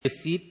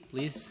seat,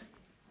 please.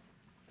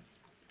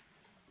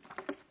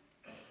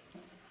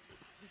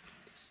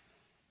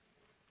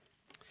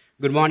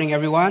 Good morning,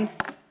 everyone.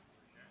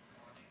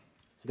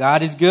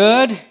 God is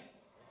good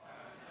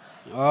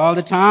all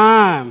the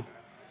time.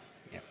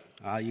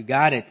 Yeah. You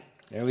got it.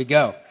 There we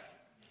go.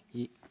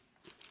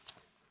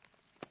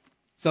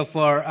 So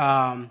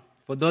for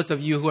those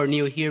of you who are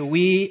new here,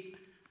 we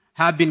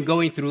have been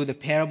going through the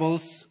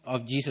parables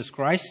of Jesus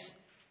Christ.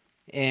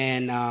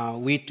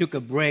 And we took a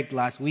break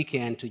last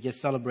weekend to just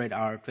celebrate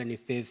our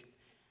 25th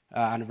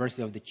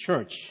anniversary of the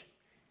church.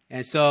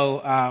 And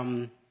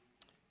so,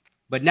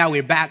 but now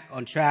we're back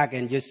on track,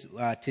 and just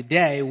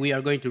today we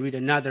are going to read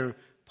another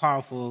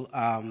powerful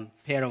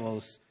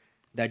parables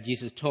that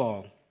Jesus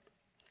told.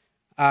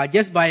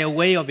 Just by a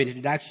way of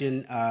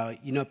introduction,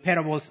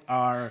 parables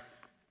are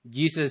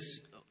Jesus'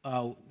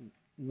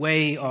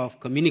 way of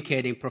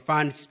communicating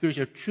profound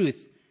spiritual truth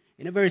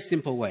in a very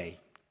simple way.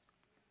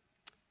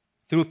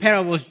 Through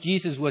parables,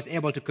 Jesus was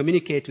able to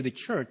communicate to the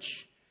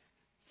church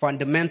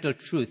fundamental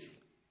truth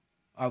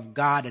of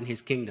God and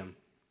His kingdom.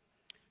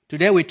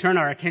 Today we turn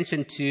our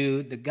attention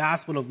to the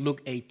Gospel of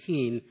Luke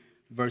 18,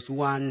 verse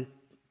 1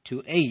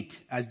 to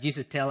 8, as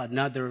Jesus tells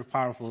another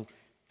powerful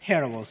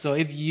parable. So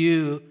if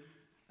you,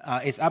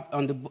 it's up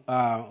on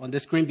the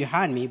screen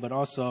behind me, but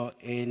also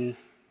in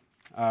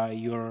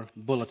your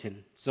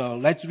bulletin. So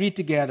let's read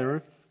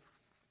together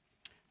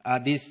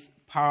these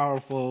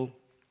powerful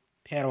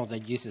parables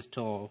that Jesus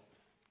told.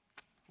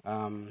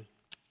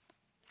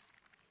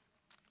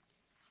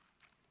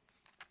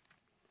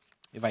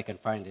 If I can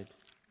find it,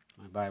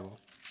 my Bible.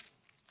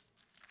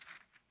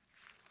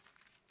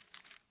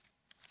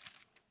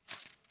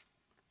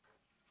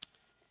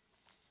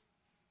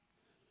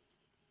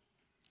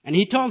 And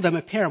he told them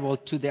a parable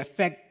to the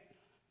effect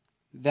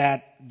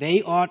that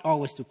they ought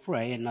always to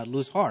pray and not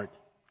lose heart.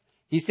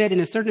 He said, in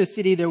a certain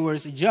city there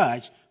was a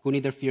judge who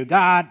neither feared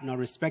God nor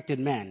respected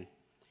men.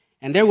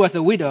 And there was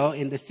a widow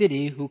in the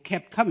city who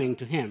kept coming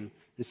to him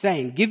and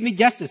saying, give me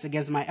justice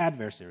against my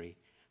adversary.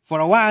 For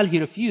a while he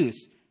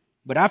refused,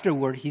 but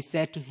afterward he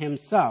said to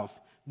himself,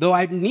 though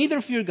I neither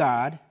fear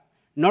God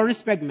nor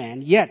respect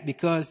man, yet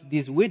because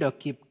this widow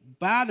keeps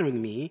bothering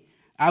me,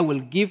 I will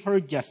give her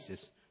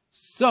justice,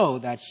 so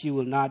that she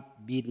will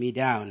not beat me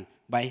down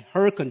by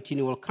her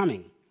continual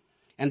coming.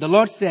 And the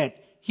Lord said,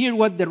 hear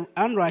what the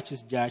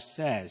unrighteous judge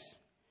says.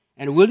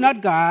 And will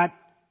not God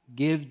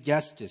give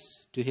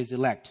justice to his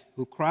elect,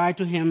 who cry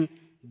to him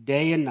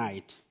day and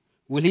night?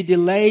 Will he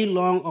delay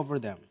long over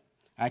them?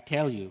 I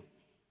tell you,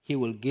 he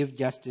will give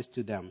justice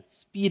to them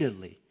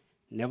speedily.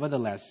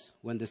 Nevertheless,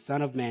 when the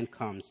Son of Man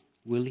comes,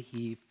 will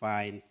he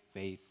find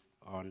faith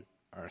on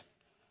earth?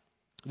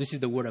 This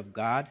is the word of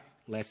God.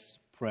 Let's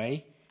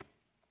pray.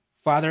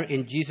 Father,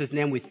 in Jesus'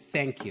 name, we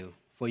thank you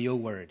for your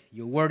word.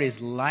 Your word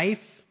is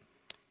life.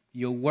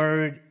 Your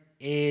word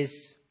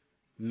is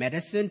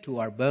medicine to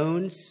our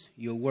bones.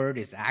 Your word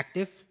is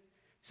active.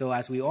 So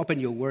as we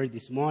open your word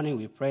this morning,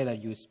 we pray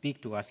that you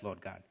speak to us,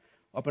 Lord God.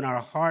 Open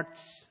our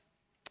hearts.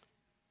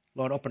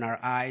 Lord, open our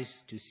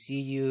eyes to see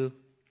you.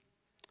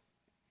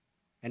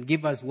 And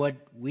give us what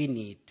we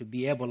need to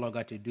be able, Lord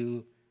God, to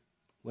do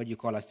what you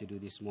call us to do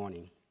this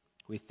morning.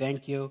 We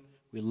thank you.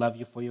 We love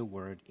you for your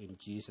word. In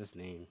Jesus'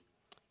 name.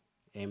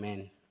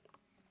 Amen.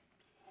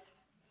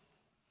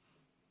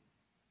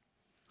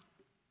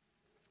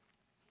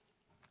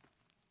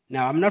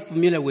 Now, I'm not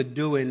familiar with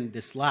doing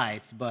the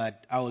slides,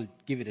 but I will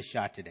give it a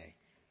shot today.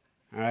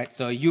 All right,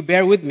 so you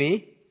bear with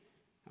me.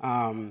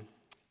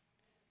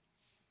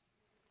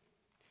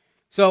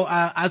 So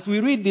as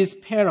we read this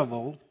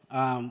parable,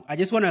 I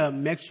just want to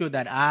make sure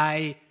that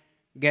I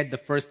get the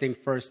first thing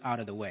first out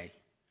of the way.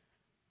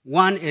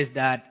 One is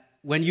that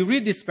when you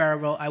read this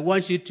parable, I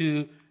want you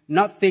to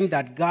not think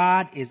that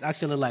God is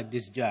actually like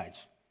this judge.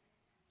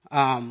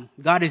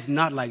 God is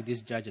not like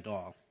this judge at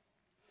all.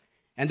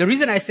 And the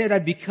reason I say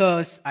that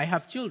because I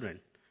have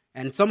children.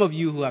 And some of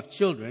you who have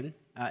children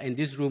in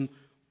this room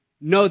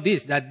know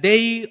this, that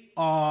they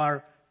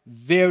are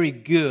very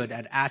good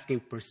at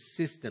asking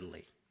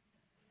persistently.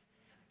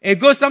 It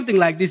goes something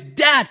like this,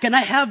 Dad, can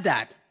I have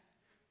that?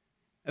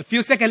 A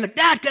few seconds,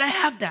 Dad, can I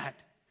have that?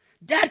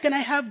 Dad, can I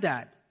have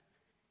that?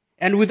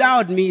 And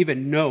without me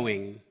even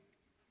knowing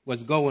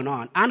what's going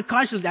on,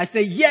 unconsciously I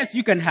say, yes,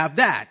 you can have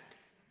that.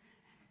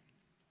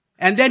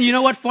 And then you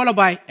know what? Followed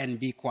by, and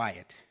be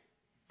quiet.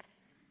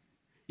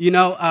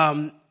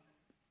 God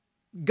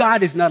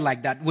is not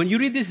like that. When you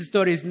read this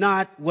story, it's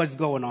not what's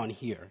going on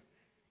here.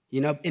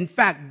 In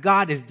fact,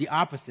 God is the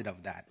opposite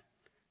of that.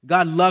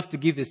 God loves to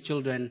give his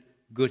children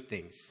good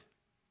things.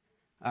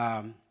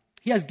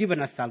 He has given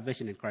us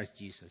salvation in Christ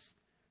Jesus.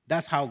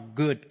 That's how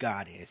good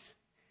God is.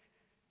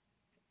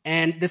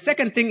 And the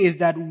second thing is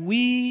that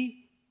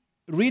we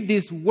read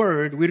this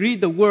word, we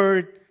read the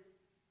word,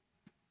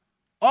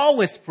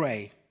 always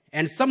pray.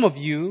 And some of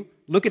you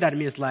look at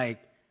me as like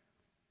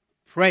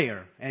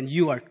prayer, and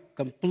you are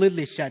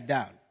completely shut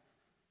down.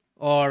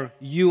 Or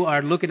you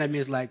are looking at me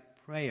as like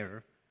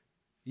prayer,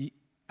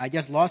 I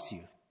just lost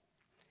you.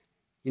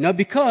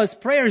 Because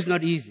prayer is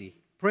not easy.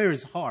 Prayer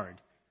is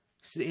hard.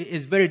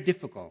 It's very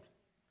difficult.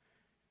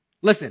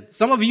 Listen,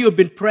 some of you have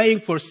been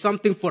praying for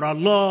something for a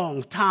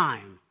long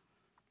time,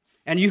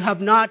 and you have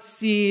not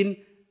seen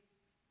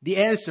the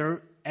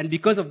answer, and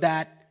because of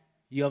that,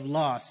 you have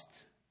lost.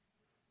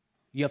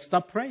 You have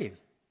stopped praying.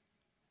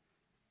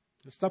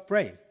 You stop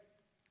praying.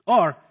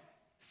 Or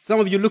some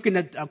of you looking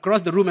at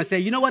across the room and say,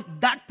 you know what,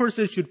 that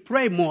person should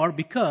pray more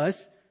because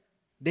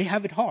they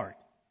have it hard.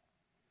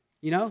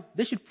 You know,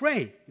 they should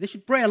pray. They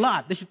should pray a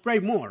lot. They should pray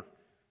more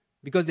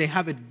because they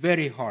have it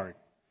very hard.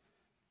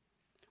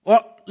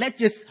 Or let's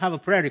just have a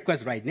prayer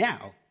request right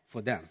now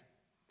for them.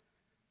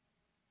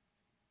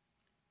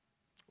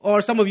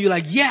 Or some of you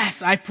like,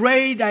 yes, I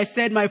prayed. I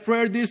said my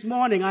prayer this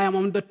morning. I am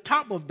on the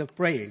top of the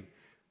praying.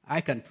 I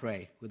can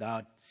pray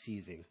without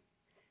ceasing.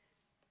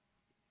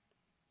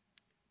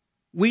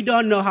 We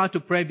don't know how to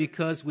pray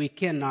because we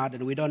cannot,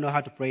 and we don't know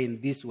how to pray in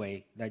this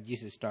way that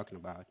Jesus is talking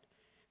about.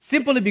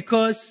 Simply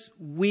because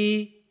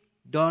we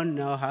don't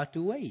know how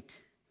to wait.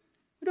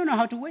 We don't know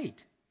how to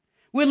wait.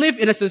 We live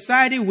in a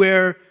society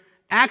where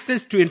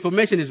access to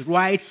information is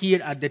right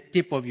here at the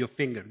tip of your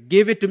finger.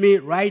 Give it to me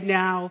right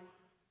now,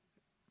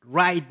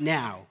 right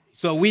now.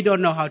 So we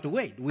don't know how to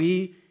wait.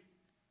 We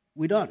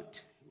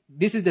don't.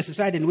 This is the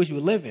society in which we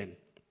live in.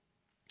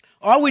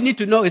 All we need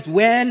to know is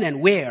when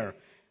and where.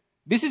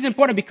 This is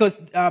important because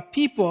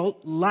people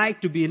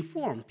like to be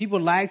informed. People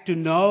like to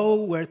know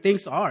where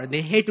things are.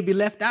 They hate to be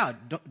left out,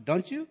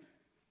 don't you?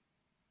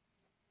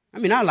 I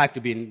mean, I like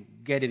to be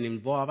getting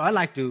involved. I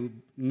like to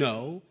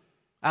know.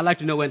 I like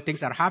to know when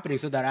things are happening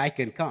so that I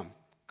can come.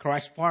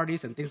 Crash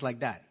parties and things like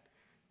that.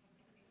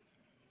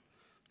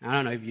 I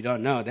don't know if you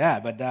don't know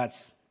that, but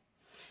that's...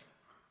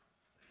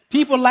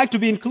 People like to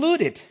be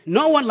included.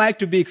 No one likes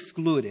to be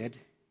excluded.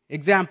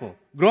 Example,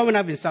 growing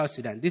up in South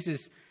Sudan. This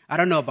is, I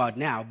don't know about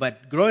now,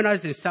 but growing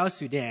up in South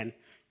Sudan,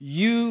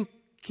 you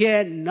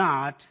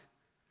cannot,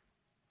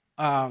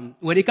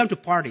 when it comes to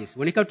parties,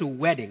 when it comes to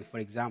wedding, for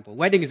example,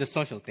 wedding is a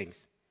social thing.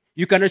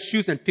 You cannot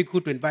choose and pick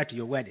who to invite to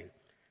your wedding.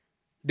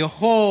 The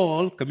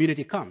whole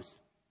community comes.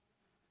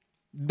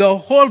 The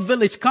whole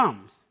village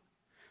comes.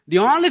 The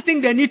only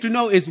thing they need to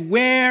know is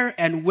where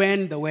and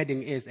when the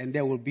wedding is, and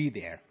they will be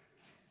there.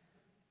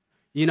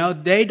 You know,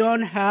 you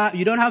don't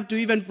have to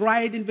even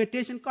write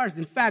invitation cards.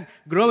 In fact,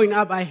 growing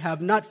up, I have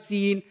not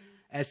seen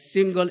a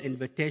single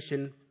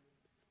invitation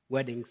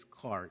weddings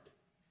card.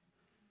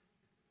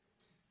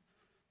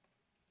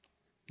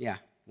 Yeah,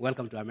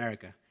 welcome to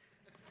America.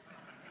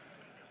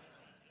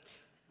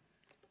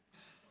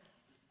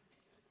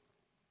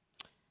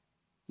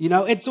 You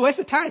know, it's a waste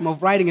of time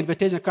of writing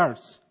invitation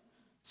cards.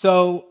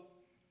 So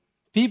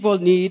people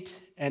need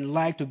and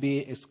like to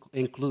be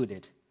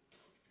included.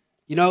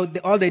 You know,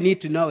 all they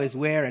need to know is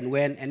where and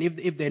when, and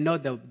if they know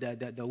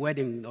the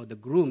wedding or the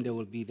groom, they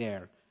will be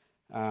there.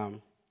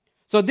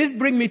 So this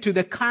brings me to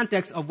the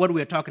context of what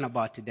we're talking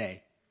about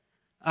today.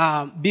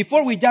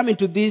 Before we jump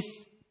into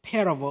this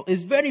parable,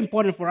 it's very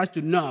important for us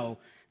to know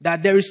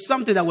that there is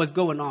something that was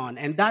going on,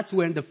 and that's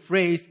when the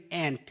phrase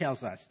 "and"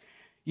 tells us.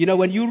 You know,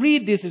 when you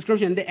read this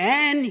description,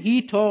 and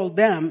he told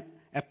them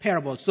a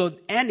parable. So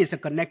 "and" is a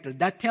connector.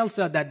 That tells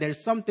us that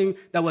there's something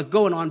that was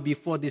going on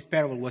before this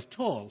parable was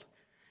told.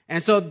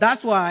 And so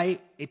that's why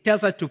it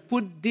tells us to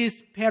put this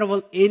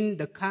parable in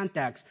the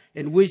context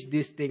in which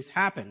these things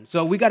happen.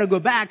 So we got to go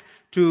back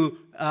to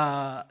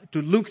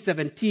Luke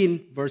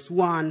 17, verse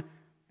 1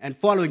 and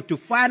following to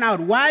find out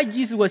why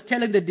Jesus was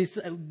telling the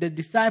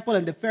disciple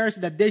and the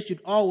Pharisees that they should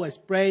always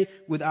pray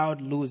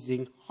without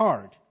losing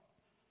heart.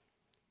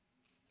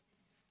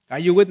 Are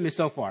you with me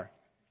so far?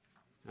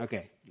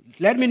 Okay.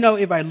 Let me know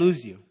if I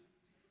lose you.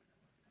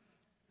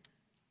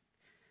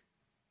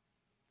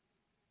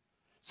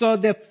 So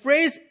the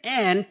phrase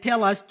 "and"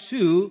 tells us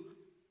to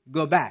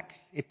go back.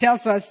 It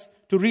tells us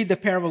to read the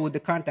parable with the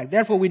context.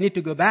 Therefore, we need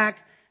to go back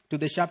to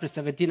the chapter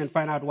 17 and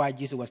find out why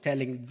Jesus was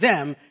telling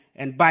them.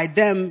 And by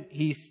them,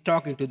 he's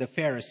talking to the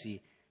Pharisee.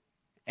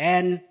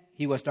 And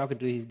he was talking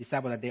to his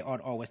disciples that they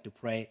ought always to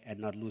pray and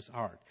not lose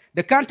heart.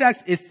 The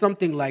context is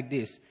something like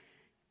this.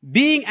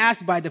 Being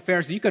asked by the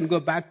Pharisee, you can go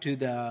back to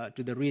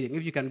the reading.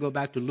 If you can go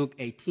back to Luke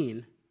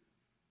 18.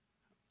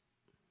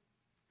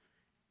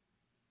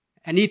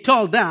 And he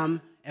told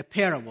them a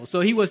parable.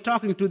 So he was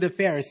talking to the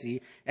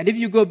Pharisee. And if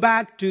you go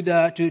back to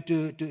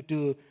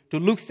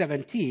Luke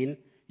 17,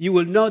 you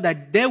will know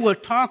that they were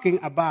talking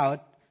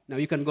about. Now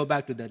you can go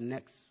back to the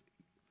next.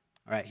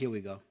 All right, here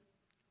we go.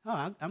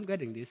 Oh, I'm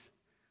getting this.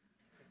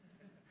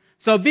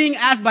 So being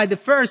asked by the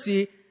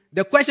Pharisee,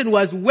 the question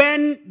was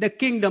when the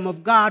kingdom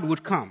of God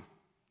would come.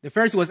 The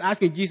Pharisee was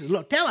asking Jesus,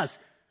 "Lord, tell us.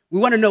 We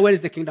want to know when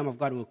is the kingdom of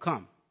God will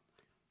come."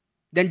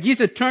 Then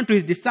Jesus turned to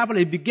his disciple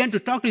and began to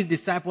talk to his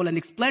disciple and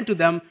explain to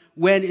them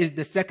when is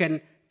the second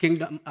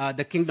kingdom,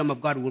 the kingdom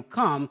of God will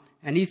come.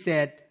 And he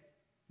said,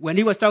 when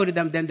he was talking to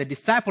them, then the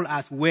disciple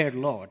asked, "Where,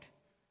 Lord?"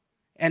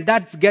 And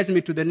that gets me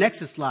to the next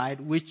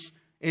slide, which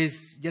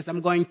is just,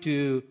 I'm going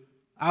to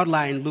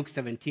outline Luke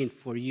 17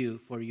 for you,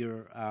 for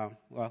your,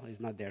 well,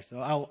 it's not there, so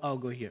I'll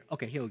go here.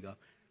 Okay, here we go.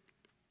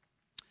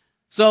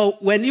 So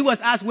when he was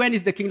asked, when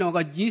is the kingdom of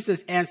God?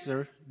 Jesus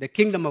answered, the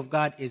kingdom of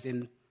God is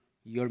in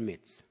your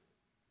midst.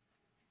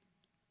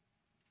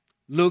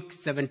 Luke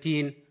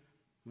 17,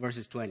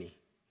 verses 20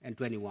 and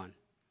 21.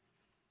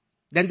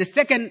 Then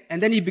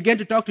he began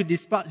to talk to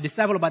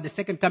disciple about the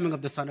second coming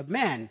of the Son of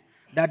Man.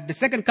 That the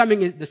second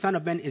coming of the Son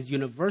of Man is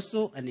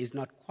universal and is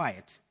not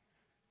quiet.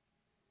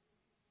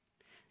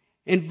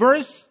 In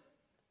verse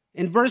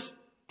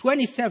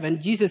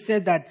 27, Jesus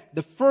said that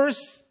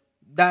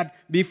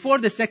before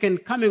the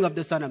second coming of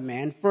the Son of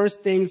Man,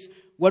 first things,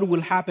 what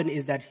will happen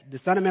is that the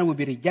Son of Man will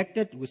be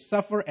rejected, will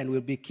suffer, and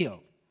will be killed.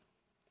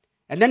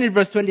 And then in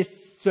verse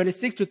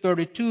 26 to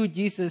 32,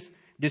 Jesus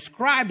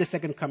describes the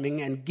second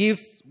coming and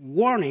gives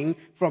warning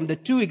from the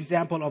two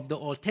examples of the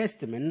Old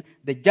Testament,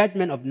 the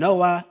judgment of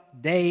Noah's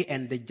day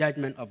and the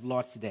judgment of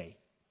Lot's day.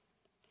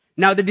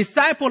 Now the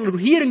disciple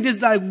hearing this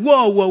like,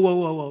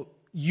 whoa.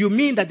 You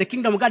mean that the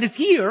kingdom of God is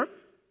here?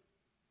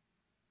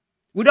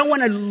 We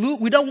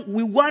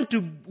want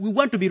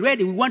to be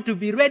ready. We want to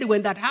be ready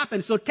when that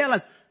happens. So tell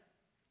us.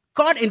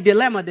 Caught in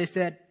dilemma, they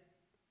said,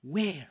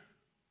 where?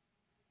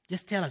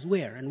 Just tell us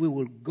where and we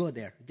will go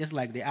there. Just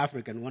like the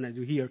African wanted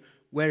to hear,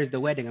 where is the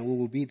wedding, and we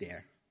will be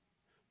there.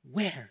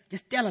 Where?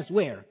 Just tell us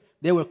where.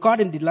 They were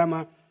caught in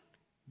dilemma.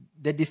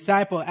 The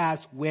disciple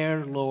asked,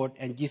 where, Lord?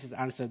 And Jesus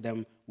answered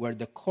them, where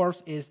the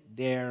corpse is,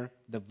 there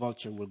the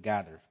vulture will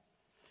gather.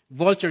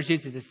 Vultures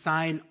is a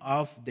sign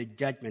of the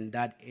judgment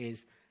that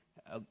is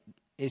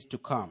to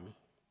come.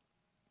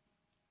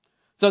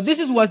 So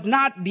this was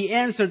not the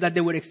answer that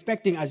they were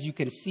expecting, as you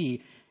can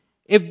see.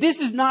 If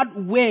this is not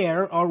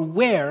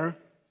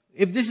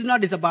if this is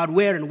not about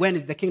where and when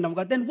is the kingdom of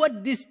God, then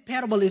what this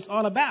parable is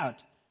all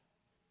about?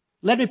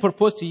 Let me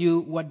propose to you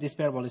what this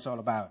parable is all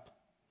about.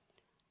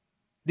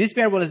 This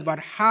parable is about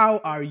how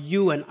are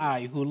you and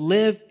I, who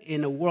live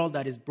in a world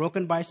that is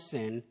broken by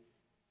sin,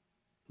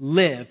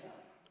 live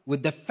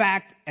with the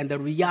fact and the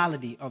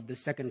reality of the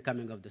second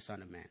coming of the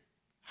Son of Man.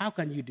 How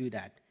can you do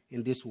that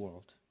in this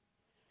world?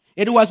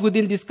 It was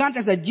within this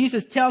context that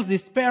Jesus tells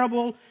this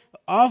parable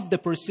of the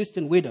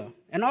persistent widow,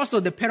 and also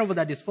the parable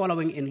that is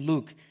following in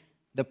Luke,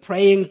 the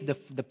praying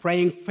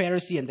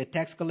Pharisee and the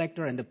tax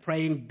collector and the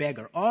praying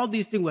beggar. All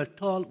these things were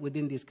told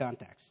within this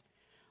context.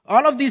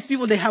 All of these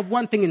people, they have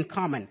one thing in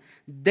common.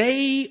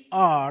 They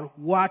are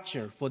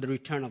watcher for the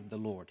return of the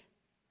Lord.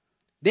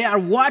 They are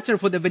watcher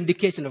for the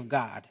vindication of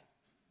God.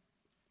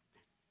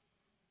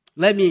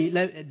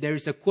 There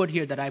is a quote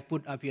here that I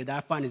put up here that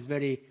I find is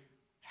very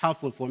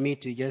helpful for me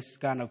to just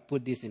kind of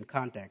put this in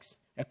context.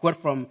 A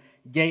quote from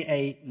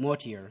J.A.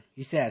 Motier.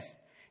 He says,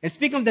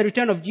 speaking of the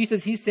return of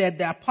Jesus, he said,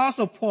 the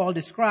Apostle Paul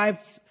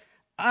describes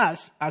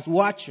us as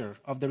watcher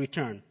of the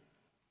return.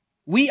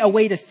 We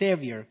await a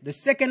Savior. The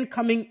second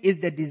coming is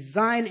the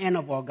design end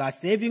of all God's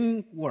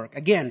saving work.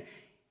 Again,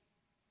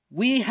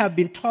 we have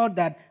been taught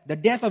that the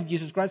death of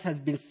Jesus Christ has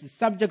been the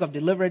subject of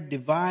deliberate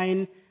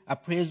divine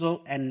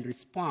appraisal and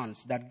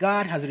response, that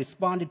God has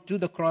responded to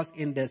the cross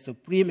in the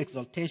supreme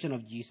exaltation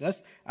of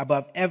Jesus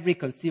above every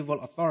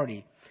conceivable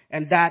authority,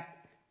 and that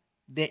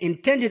the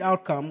intended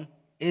outcome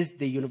is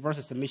the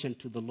universal submission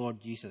to the Lord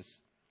Jesus,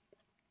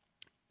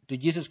 to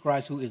Jesus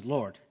Christ who is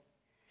Lord.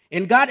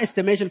 In God's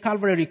estimation,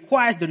 Calvary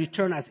requires the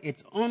return as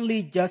it's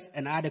only just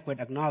an adequate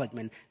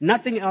acknowledgement.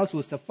 Nothing else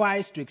will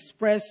suffice to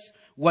express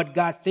what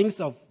God thinks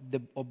of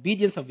the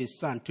obedience of His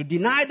Son. To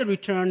deny the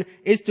return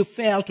is to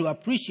fail to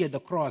appreciate the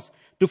cross.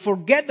 To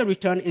forget the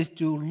return is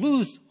to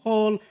lose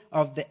hold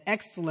of the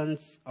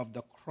excellence of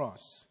the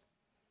cross.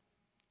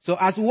 So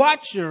as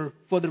watcher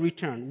for the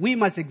return, we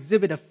must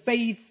exhibit a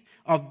faith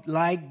of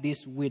like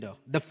this widow.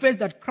 The faith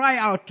that cry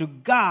out to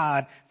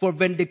God for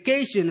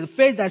vindication. The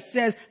faith that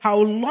says, how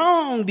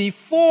long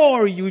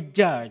before you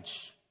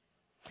judge?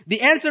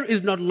 The answer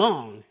is not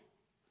long.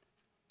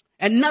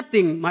 And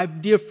nothing, my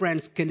dear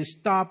friends, can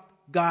stop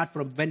God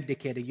from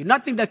vindicating you.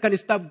 Nothing that can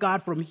stop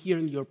God from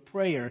hearing your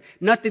prayer.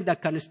 Nothing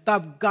that can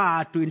stop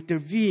God to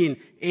intervene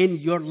in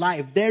your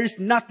life. There is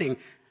nothing.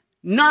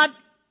 Not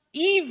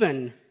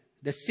even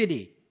the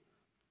city.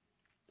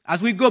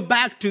 As we go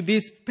back to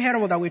this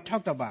parable that we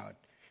talked about,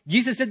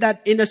 Jesus said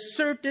that in a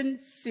certain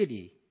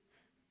city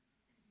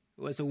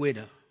was a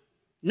widow.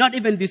 Not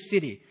even this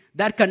city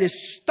that can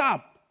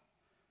stop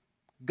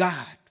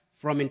God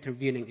from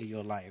intervening in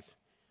your life.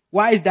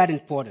 Why is that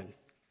important?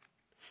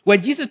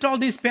 When Jesus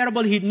told this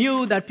parable, He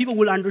knew that people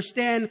will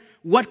understand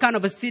what kind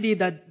of a city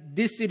that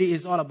this city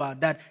is all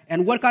about,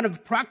 and what kind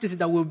of practices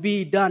that will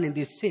be done in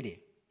this city.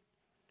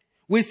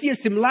 We see a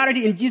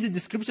similarity in Jesus'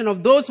 description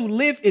of those who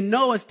lived in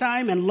Noah's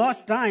time and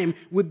Lot's time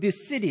with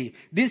this city.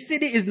 This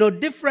city is no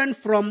different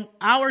from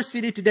our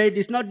city today. It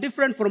is not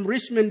different from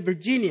Richmond,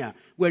 Virginia,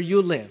 where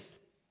you live.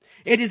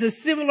 It is a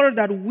similar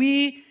that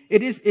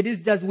it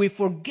is that we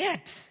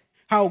forget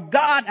how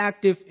God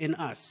active in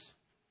us.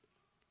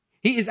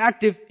 He is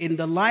active in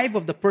the life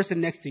of the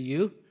person next to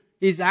you.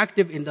 He's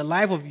active in the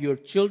life of your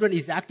children.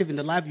 He's active in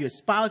the life of your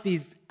spouse.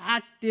 He's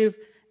active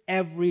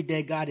every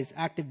day. God is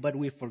active, but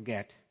we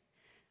forget.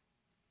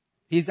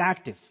 He's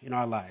active in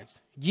our lives.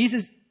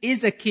 Jesus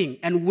is a king.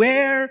 And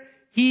where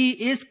he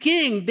is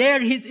king.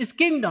 There is his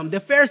kingdom. The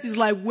Pharisees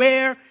like,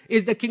 where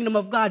is the kingdom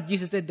of God?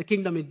 Jesus said, the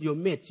kingdom is in your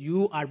midst.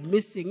 You are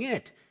missing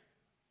it.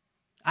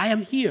 I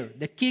am here.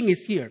 The king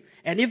is here.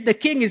 And if the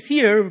king is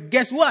here,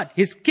 guess what?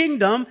 His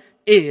kingdom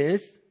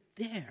is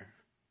there.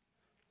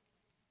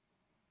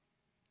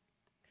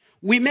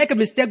 We make a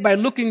mistake by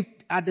looking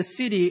at the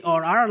city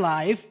or our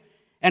life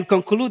and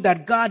conclude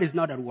that God is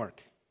not at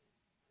work.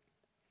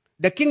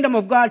 The kingdom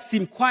of God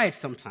seems quiet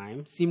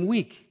sometimes, seems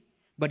weak,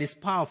 but it's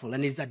powerful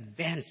and it's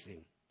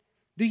advancing.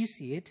 Do you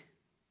see it?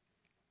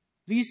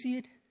 Do you see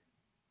it?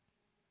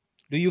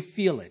 Do you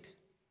feel it?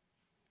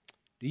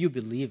 Do you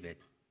believe it?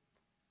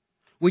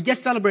 We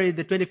just celebrated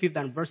the 25th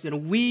anniversary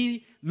and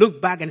we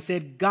look back and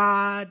said,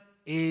 God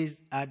is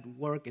at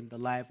work in the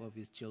life of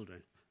his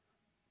children.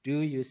 Do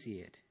you see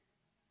it?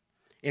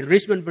 In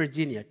Richmond,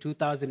 Virginia,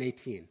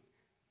 2018.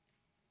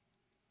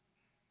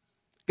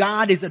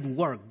 God is at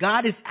work.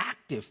 God is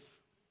active.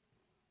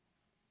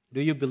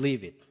 Do you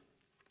believe it?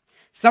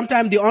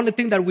 Sometimes the only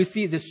thing that we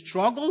see is the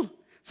struggle.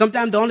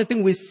 Sometimes the only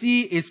thing we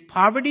see is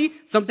poverty.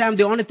 Sometimes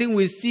the only thing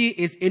we see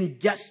is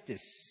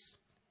injustice.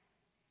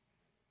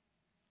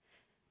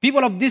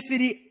 People of this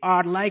city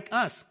are like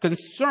us,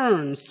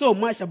 concerned so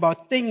much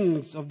about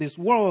things of this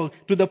world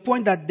to the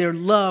point that their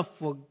love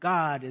for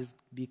God has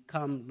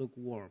become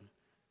lukewarm.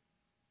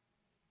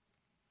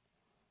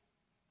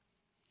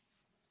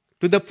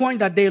 To the point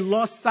that they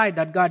lost sight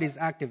that God is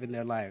active in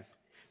their life.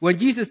 When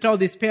Jesus told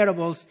these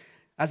parables,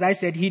 as I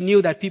said, he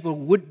knew that people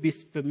would be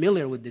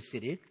familiar with the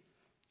city.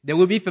 They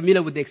will be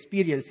familiar with the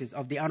experiences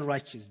of the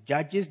unrighteous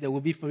judges. They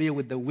will be familiar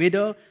with the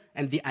widow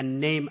and the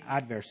unnamed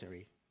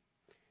adversary.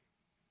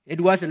 It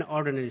was an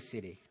ordinary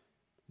city.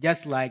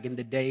 Just like in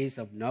the days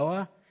of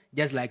Noah,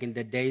 just like in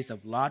the days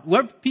of Lot.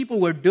 What people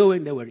were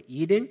doing, they were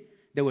eating,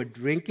 they were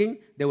drinking,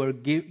 they were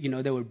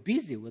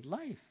busy with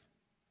life.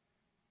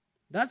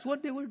 That's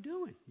what they were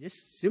doing.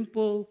 Just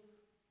simple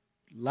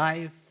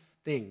life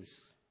things.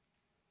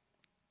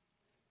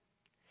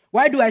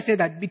 Why do I say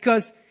that?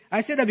 Because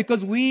I say that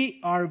because we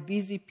are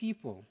busy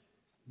people.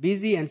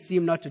 Busy and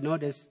seem not to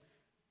notice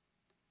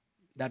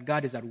that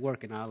God is at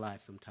work in our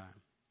lives sometimes.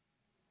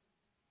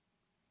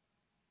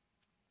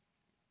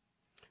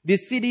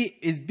 This city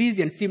is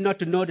busy and seem not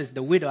to notice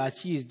the widow as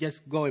she is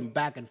just going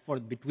back and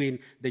forth between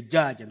the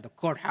judge and the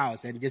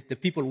courthouse and just the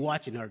people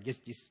watching her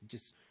just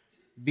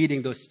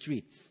beating those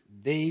streets.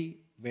 They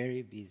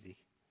very busy.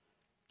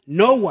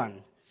 No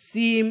one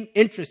seemed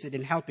interested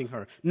in helping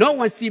her. No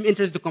one seemed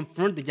interested to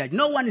confront the judge.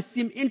 No one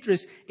seemed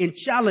interested in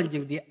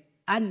challenging the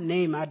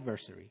unnamed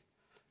adversary.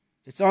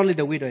 It's only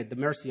the widow at the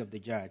mercy of the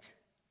judge.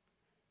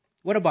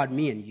 What about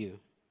me and you?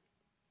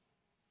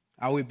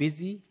 Are we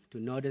busy to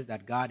notice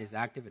that God is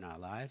active in our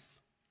lives?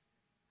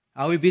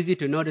 Are we busy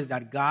to notice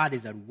that God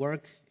is at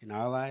work in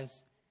our lives?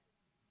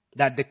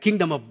 That the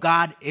kingdom of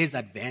God is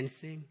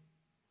advancing?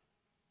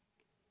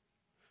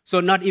 So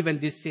not even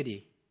this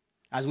city,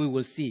 as we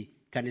will see,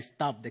 can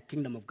stop the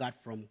kingdom of God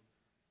from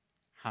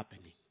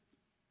happening.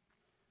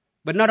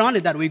 But not only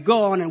that, we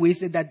go on and we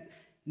say that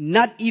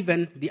not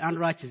even the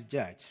unrighteous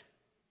judge.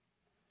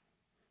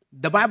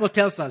 The Bible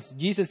tells us,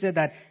 Jesus said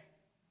that,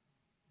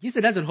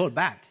 Jesus doesn't hold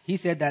back. He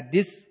said that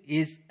this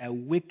is a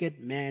wicked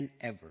man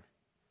ever.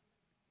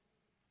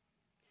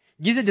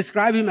 Jesus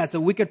described him as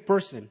a wicked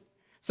person.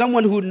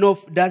 Someone who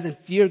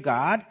doesn't fear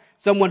God.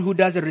 Someone who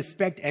doesn't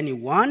respect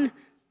anyone.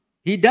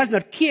 He does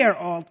not care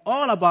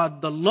all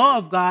about the law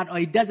of God, or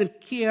he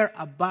doesn't care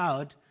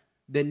about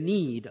the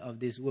need of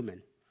this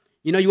woman.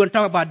 You want to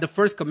talk about the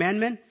first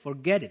commandment?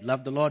 Forget it.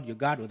 Love the Lord your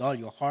God with all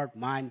your heart,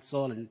 mind,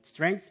 soul, and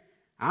strength.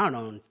 I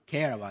don't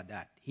care about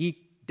that. He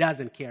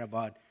doesn't care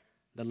about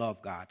the law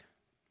of God.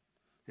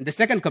 And the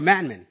second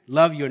commandment,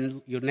 love your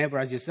neighbor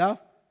as yourself.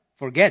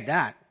 Forget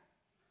that.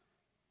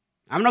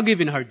 I'm not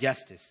giving her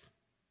justice.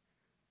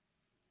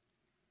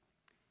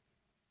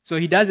 So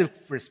he doesn't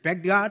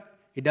respect God.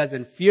 He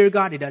doesn't fear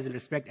God. He doesn't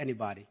respect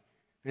anybody.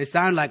 And it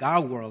sounds like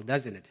our world,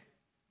 doesn't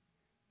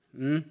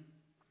it?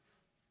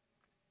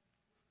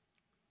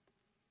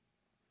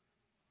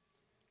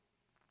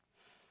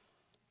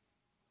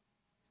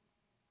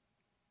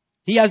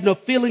 He has no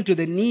feeling to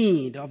the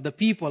need of the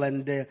people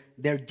and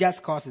their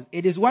just causes.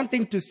 It is one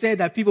thing to say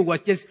that people were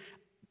just,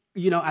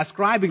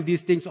 ascribing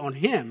these things on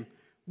him.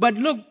 But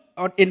look,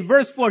 in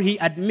verse 4, he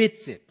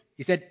admits it.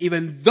 He said,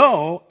 even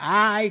though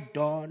I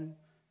don't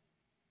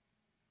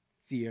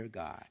fear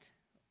God.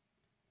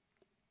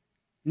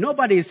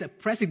 Nobody is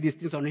pressing these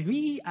things on him.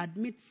 He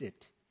admits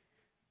it.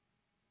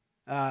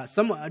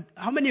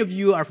 How many of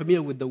you are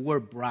familiar with the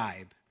word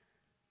bribe?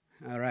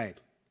 All right.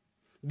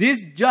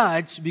 This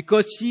judge,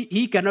 because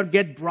he cannot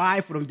get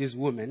bribe from this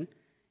woman,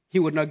 he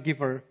would not give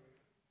her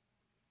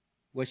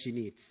what she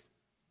needs.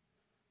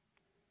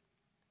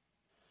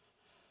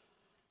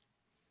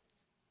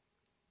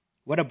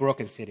 What a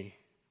broken city.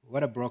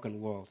 What a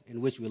broken world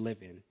in which we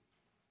live in.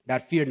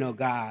 That fear no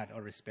God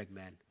or respect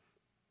man.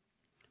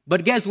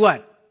 But guess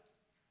what?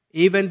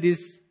 Even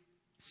this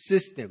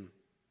system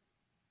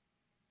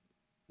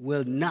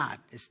will not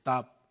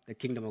stop the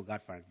kingdom of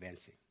God from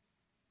advancing.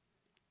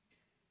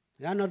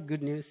 Is that not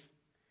good news?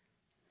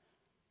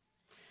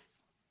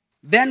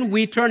 Then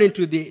we turn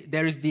into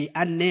there is the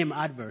unnamed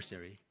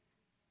adversary,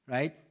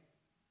 right?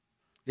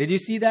 Did you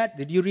see that?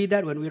 Did you read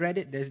that when we read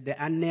it? There's the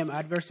unnamed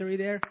adversary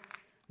there.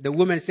 The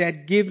woman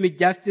said, give me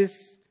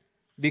justice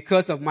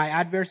because of my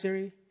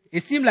adversary.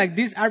 It seems like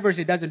this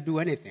adversary doesn't do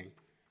anything.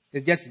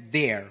 It's just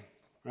there,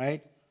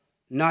 right?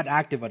 Not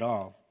active at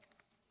all.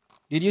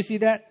 Did you see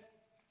that?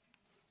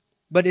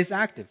 But it's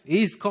active.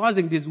 He's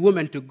causing this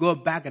woman to go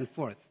back and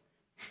forth.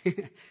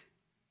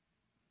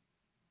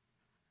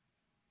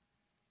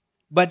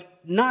 But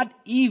not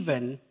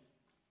even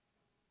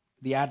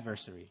the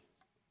adversary.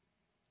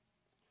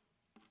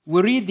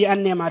 We read the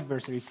unnamed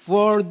adversary.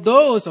 For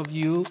those of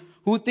you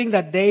who think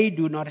that they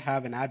do not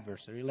have an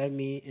adversary, let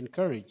me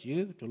encourage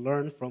you to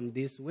learn from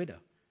this widow.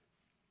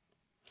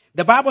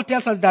 The Bible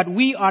tells us that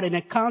we are in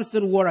a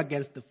constant war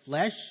against the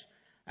flesh,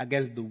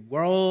 against the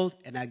world,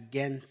 and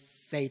against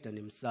Satan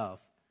himself,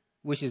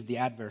 which is the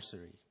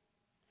adversary.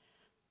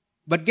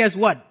 But guess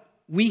what?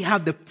 We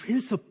have the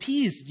Prince of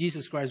Peace,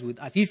 Jesus Christ, with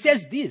us. He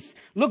says this.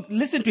 Look,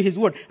 listen to his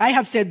word. I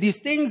have said these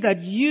things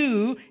that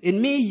you,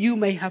 in me, you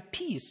may have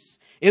peace.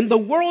 In the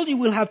world you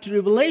will have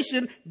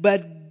tribulation,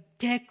 but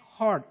take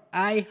heart.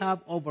 I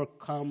have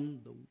overcome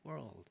the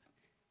world.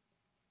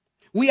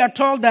 We are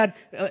told that,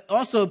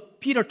 also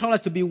Peter told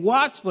us to be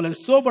watchful and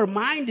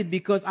sober-minded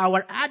because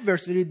our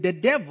adversary, the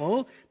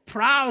devil,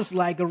 prowls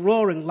like a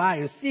roaring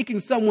lion, seeking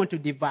someone to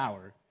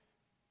devour.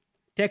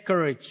 Take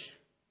courage,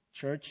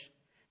 church,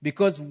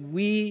 because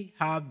we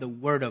have the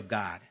word of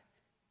God.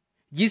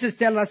 Jesus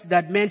tells us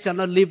that man shall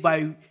not live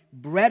by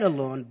bread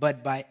alone,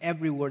 but by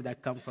every word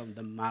that comes from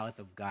the mouth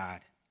of God.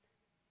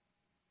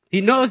 He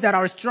knows that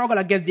our struggle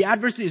against the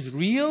adversary is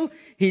real.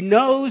 He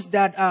knows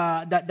that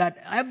that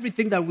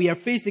everything that we are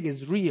facing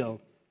is real.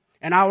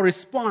 And our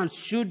response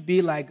should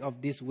be like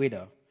of this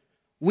widow.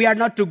 We are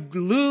not to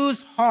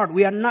lose heart.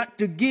 We are not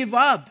to give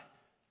up.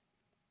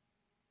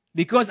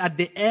 Because at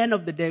the end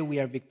of the day, we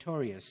are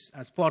victorious.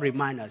 As Paul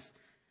reminds us,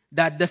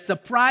 that the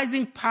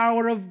surprising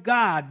power of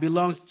God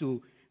belongs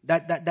to,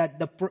 the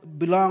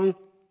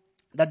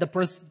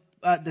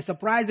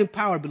surprising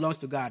power belongs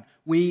to God.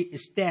 We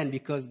stand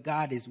because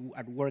God is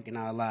at work in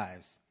our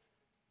lives.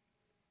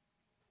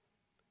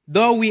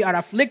 Though we are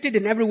afflicted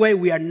in every way,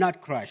 we are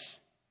not crushed.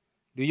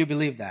 Do you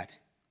believe that?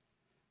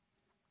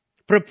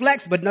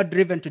 Perplexed but not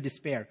driven to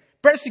despair.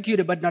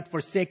 Persecuted but not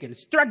forsaken.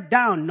 Struck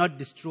down, not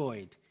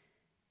destroyed.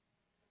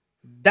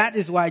 That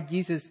is why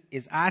Jesus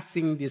is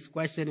asking this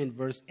question in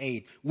verse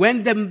 8.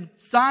 When the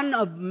Son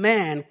of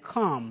Man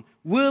come,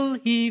 will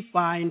he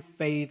find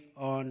faith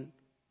on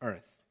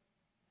earth?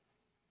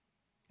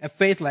 A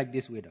faith like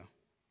this widow.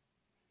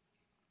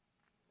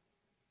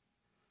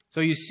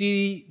 So you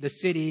see the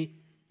city,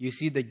 you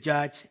see the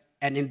judge,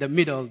 and in the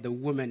middle, the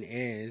woman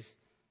is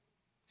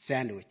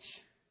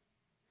sandwiched.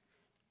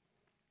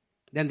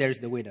 Then there's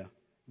the widow.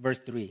 Verse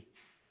 3.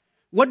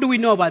 What do we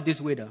know about this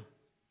widow?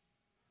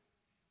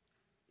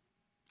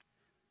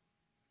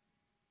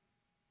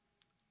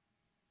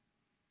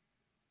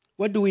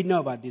 What do we know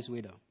about this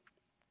widow?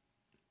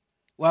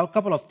 Well, a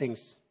couple of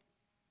things.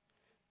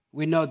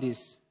 We know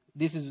this.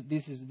 This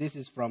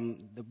is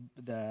from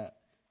the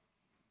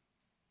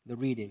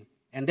reading.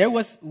 And there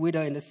was a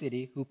widow in the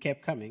city who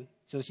kept coming.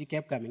 So she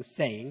kept coming,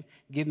 saying,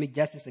 give me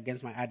justice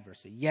against my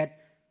adversary. Yet,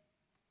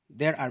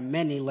 there are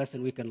many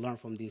lessons we can learn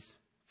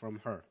from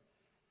her.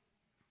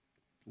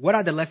 What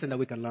are the lessons that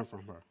we can learn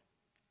from her?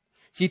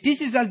 She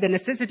teaches us the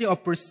necessity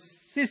of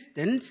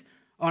persistence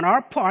on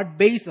our part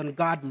based on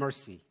God's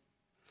mercy.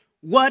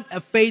 What a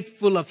faith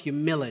full of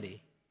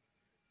humility.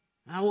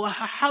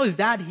 How is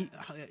that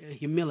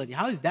humility?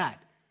 How is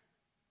that?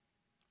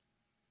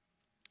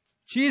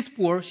 She is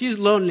poor, she is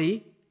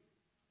lonely,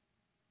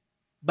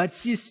 but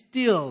she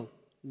still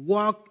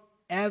walks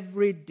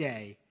every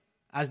day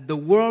as the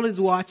world is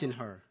watching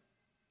her.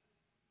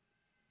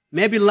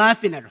 Maybe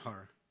laughing at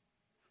her.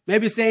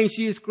 Maybe saying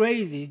she is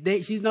crazy.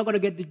 She's not going to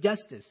get the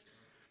justice.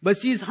 But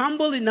she's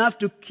humble enough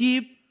to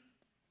keep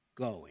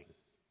going.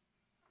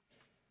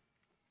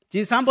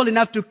 She's humble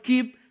enough to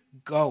keep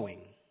going.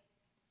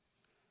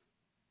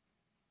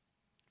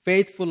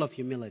 Faithful of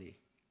humility.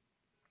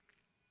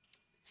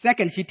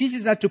 Second, she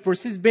teaches us to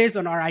persist based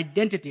on our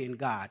identity in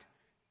God.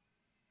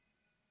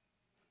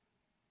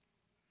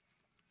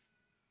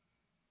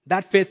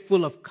 That faith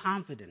full of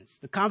confidence.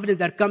 The confidence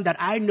that comes that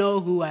I know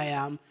who I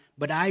am,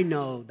 but I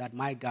know that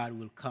my God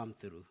will come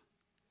through.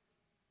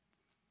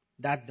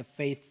 That the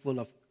faith full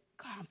of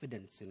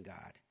confidence in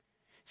God.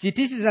 She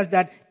teaches us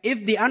that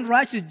if the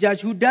unrighteous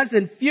judge who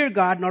doesn't fear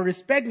God nor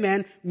respect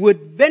man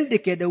would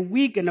vindicate a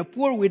weak and a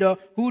poor widow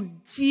who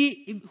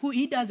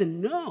he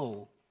doesn't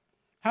know,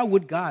 how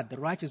would God, the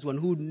righteous one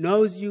who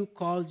knows you,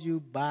 calls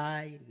you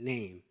by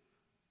name?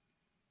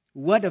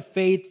 What a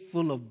faith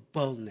full of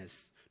boldness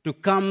to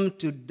come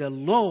to the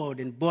Lord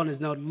in boldness.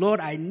 Now, Lord,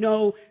 I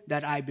know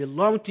that I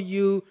belong to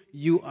you.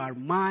 You are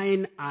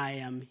mine. I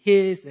am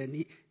his.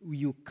 And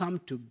you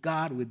come to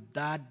God with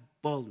that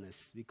boldness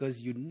because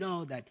you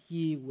know that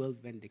he will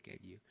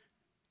vindicate you.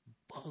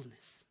 Boldness.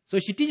 So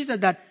she teaches us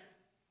that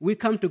we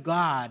come to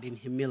God in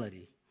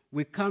humility.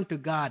 we come to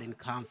God in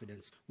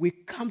confidence. We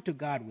come to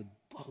God with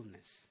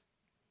boldness.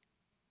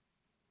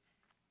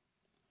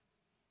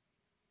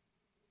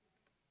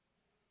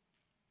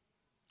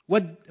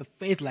 What a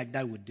faith like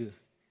that would do.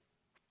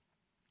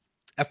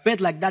 A faith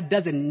like that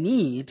doesn't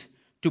need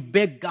to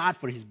beg God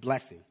for his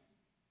blessing.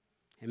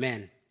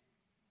 Amen.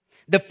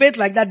 The faith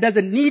like that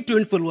doesn't need to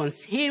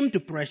influence him, to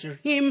pressure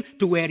him,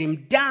 to wear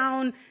him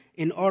down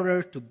in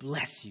order to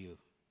bless you.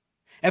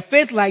 A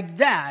faith like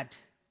that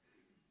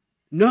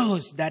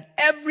knows that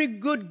every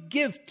good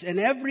gift and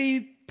every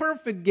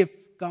perfect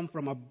gift come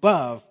from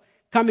above,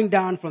 coming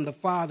down from the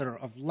Father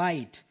of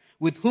light,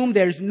 with whom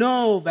there is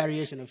no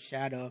variation of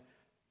shadow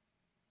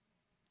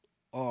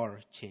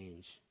or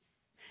change.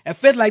 A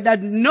faith like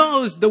that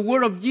knows the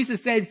word of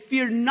Jesus said,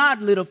 "Fear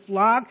not, little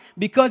flock,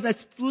 because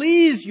it's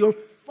pleased your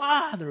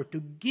Father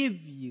to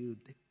give you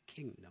the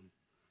kingdom."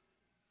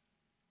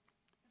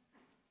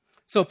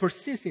 So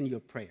persist in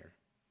your prayer.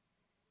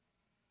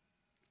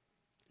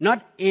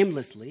 Not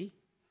aimlessly,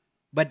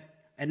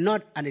 and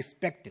not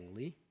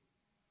unexpectedly,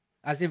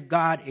 as if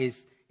God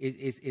is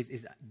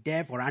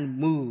deaf or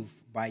unmoved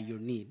by your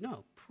need.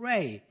 No,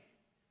 pray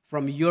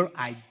from your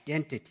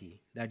identity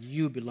that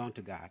you belong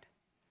to God.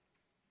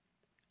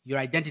 Your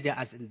identity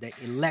as in the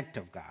elect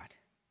of God,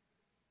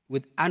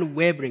 with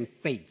unwavering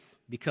faith,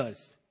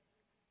 because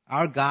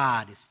our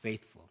God is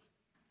faithful.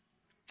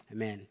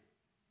 Amen.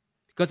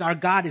 Because our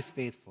God is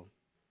faithful.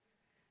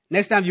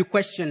 Next time you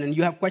question, and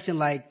you have questions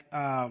like,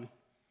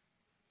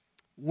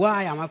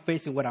 why am I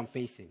facing what I'm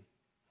facing?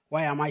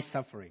 Why am I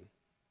suffering?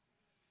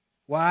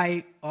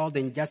 Why all the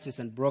injustice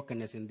and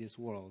brokenness in this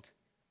world?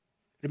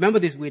 Remember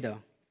this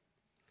widow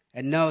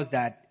and knows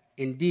that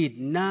indeed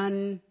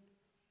none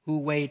who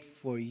wait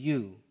for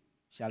you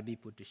shall be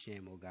put to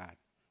shame, O God.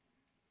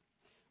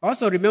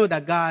 Also remember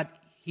that God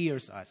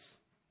hears us.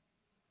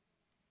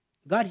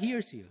 God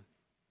hears you.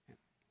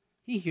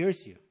 He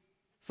hears you.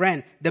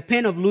 Friend, the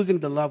pain of losing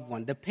the loved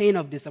one, the pain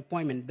of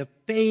disappointment, the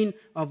pain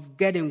of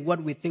getting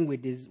what we think we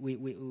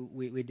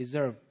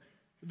deserve,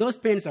 those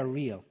pains are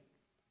real.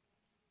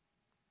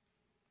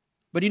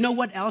 But you know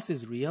what else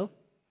is real?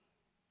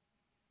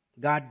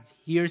 God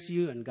hears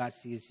you and God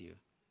sees you.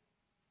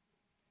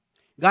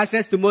 God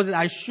says to Moses,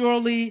 "I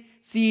surely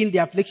seen the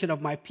affliction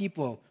of my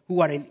people who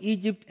are in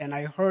Egypt, and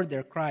I heard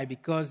their cry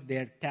because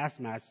their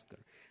taskmaster.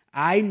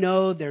 I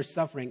know their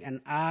suffering,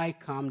 and I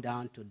come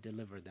down to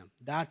deliver them."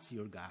 That's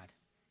your God,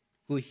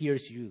 who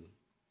hears you.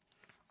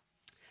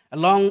 A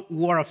long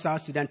war of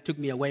South Sudan took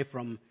me away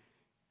from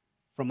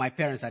my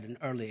parents at an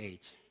early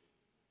age.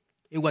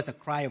 It was a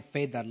cry of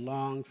faith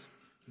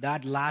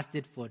that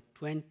lasted for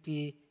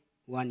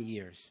 21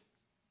 years.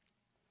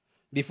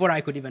 Before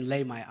I could even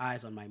lay my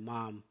eyes on my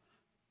mom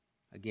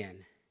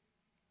again.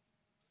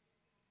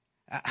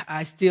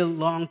 I still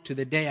long to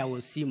the day I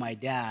will see my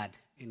dad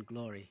in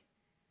glory,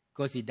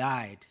 because he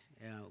died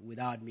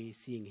without me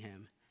seeing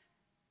him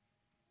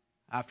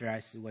after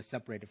I was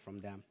separated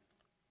from them.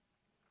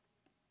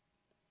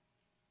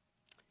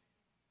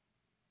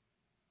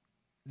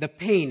 The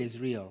pain is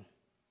real.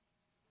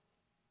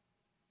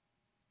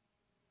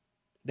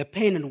 The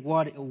pain and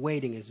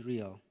waiting is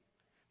real.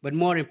 But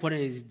more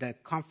important is the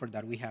comfort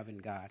that we have in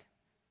God.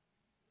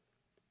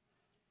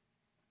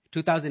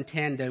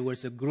 2010, there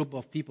was a group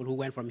of people who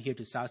went from here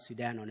to South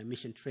Sudan on a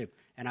mission trip.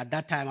 And at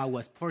that time, I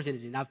was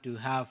fortunate enough to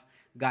have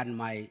gotten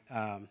my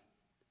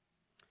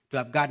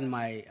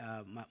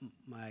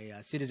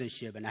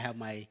citizenship, and I have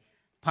my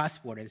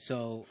passport. And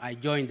so I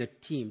joined the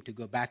team to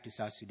go back to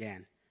South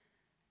Sudan.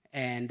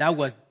 And that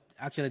was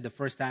actually the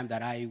first time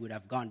that I would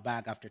have gone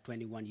back after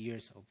 21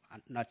 years of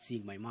not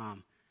seeing my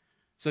mom.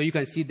 So you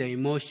can see the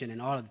emotion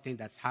and all of the things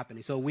that's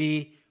happening. So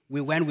we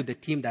went with the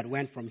team that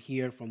went from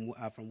here, from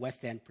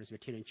West End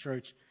Presbyterian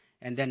Church.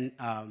 And then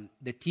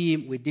the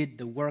team, we did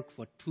the work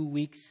for 2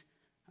 weeks.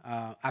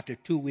 After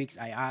 2 weeks,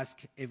 I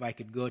asked if I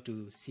could go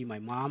to see my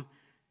mom.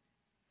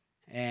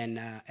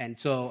 And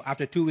so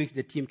after 2 weeks,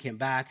 the team came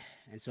back.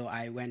 And so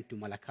I went to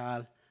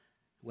Malakal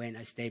when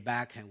I stayed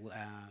back.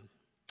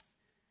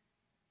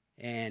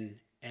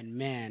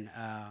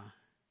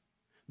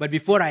 But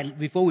before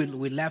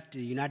we left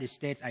the United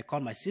States, I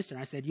called my sister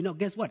and I said,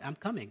 guess what? I'm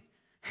coming.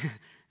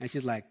 And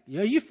she's like,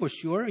 "Are you for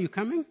sure? Are you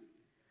coming?"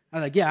 I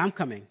was like, "Yeah, I'm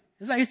coming."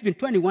 It's been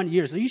 21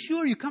 years. "Are you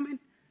sure you're coming?"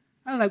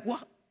 I was like,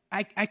 "Well,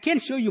 I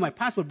can't show you my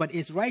passport, but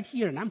it's right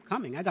here and I'm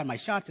coming. I got my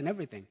shots and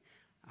everything."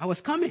 I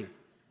was coming.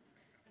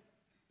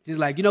 She's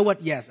like, "You know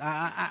what? Yes,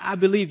 I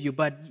believe you,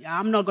 but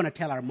I'm not going to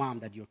tell our mom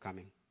that you're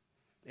coming.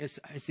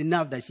 It's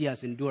enough that she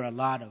has endured a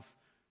lot of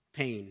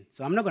pain.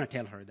 So I'm not going to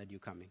tell her that you're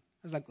coming."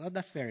 I was like, "Oh,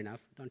 that's fair enough.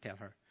 Don't tell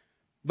her.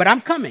 But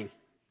I'm coming."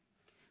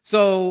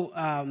 So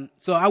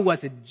I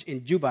was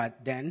in Juba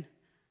then.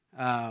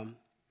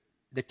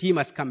 The team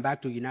has come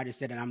back to the United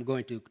States, and I'm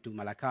going to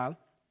Malakal.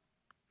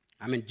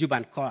 I'm in Juba,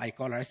 and I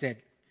call her. I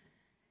said,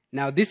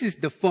 "Now this is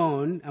the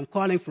phone. I'm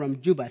calling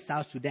from Juba,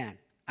 South Sudan.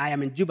 I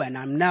am in Juba, and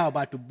I'm now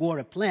about to board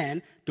a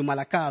plane to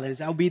Malakal, and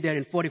I'll be there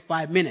in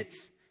 45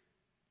 minutes.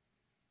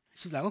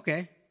 She's like,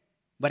 "Okay."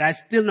 But I'm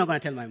still not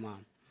going to tell my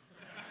mom.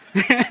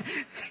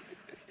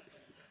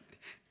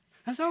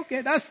 I said,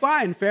 okay, that's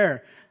fine,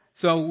 fair.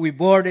 So we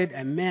boarded,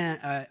 and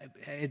man,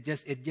 it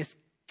just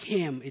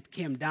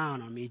came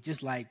down on me.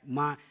 Just like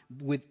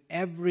with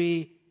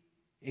every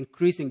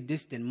increasing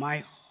distance,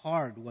 my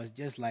heart was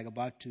just like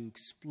about to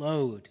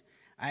explode.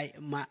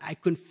 I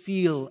couldn't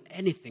feel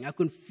anything. I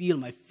couldn't feel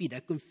my feet. I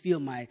couldn't feel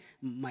my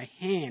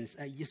hands.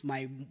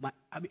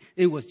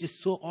 It was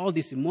just so, all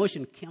this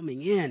emotion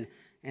coming in,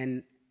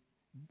 and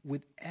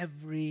with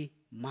every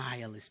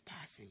mile is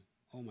passing.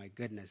 Oh my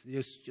goodness,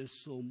 there's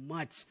just so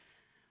much.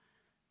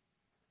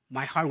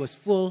 My heart was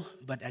full,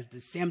 but at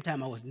the same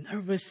time I was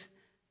nervous.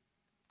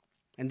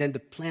 And then the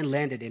plane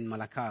landed in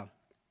Malacca.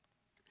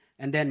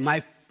 And then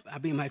my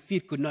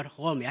feet could not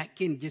hold me. I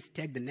can't just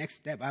take the next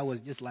step. I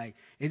was just like,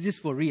 is this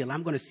for real?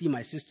 I'm going to see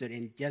my sister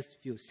in just a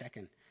few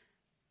seconds.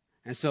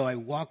 And so I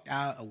walk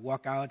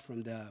out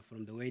from the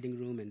waiting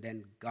room, and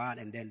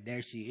then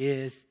there she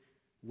is,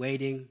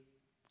 waiting,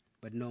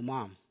 but no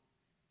mom.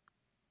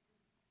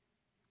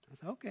 I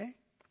said, okay.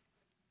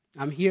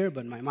 I'm here,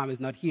 but my mom is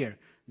not here.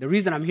 The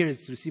reason I'm here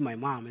is to see my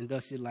mom. And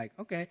thus she's like,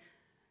 okay.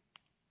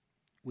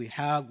 We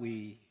hug,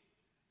 we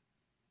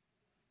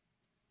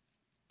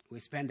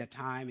spend the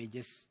time.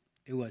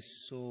 It was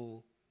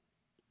so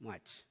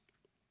much.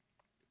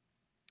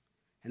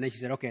 And then she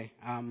said, okay,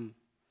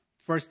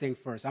 first thing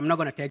first, I'm not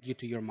going to take you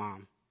to your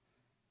mom.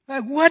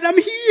 Like, what? I'm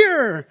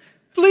here.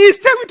 Please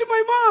take me to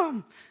my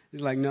mom.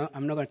 He's like, no,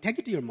 I'm not going to take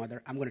you to your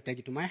mother. I'm going to take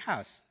you to my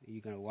house.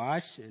 You're going to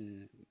wash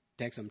and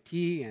take some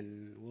tea,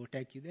 and we'll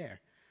take you there.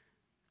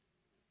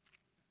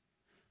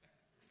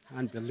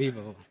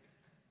 Unbelievable.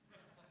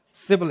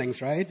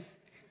 Siblings, right?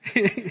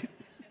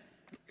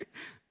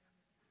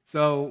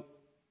 So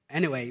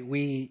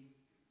anyway,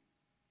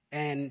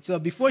 so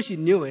before she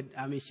knew it,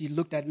 she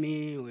looked at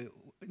me.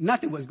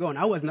 Nothing was going.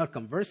 I was not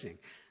conversing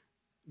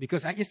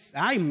because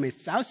I'm in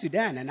South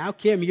Sudan, and I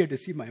came here to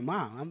see my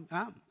mom.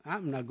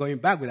 I'm not going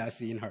back without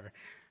seeing her.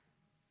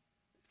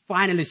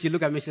 Finally, she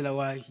looked at me and said,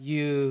 well,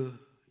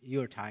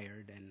 you're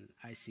tired, and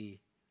I see.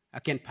 I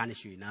can't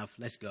punish you enough.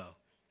 Let's go.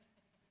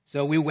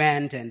 So we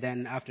went, and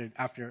then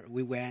after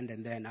we went,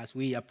 and then as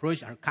we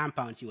approached her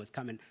compound,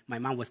 my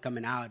mom was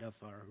coming out of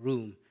her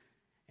room,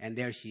 and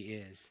there she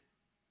is.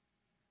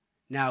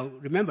 Now,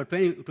 remember,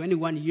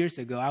 21 years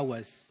ago, I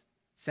was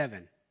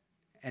 7,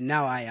 and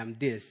now I am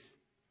this.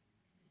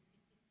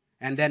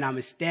 And then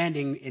I'm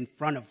standing in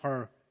front of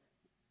her,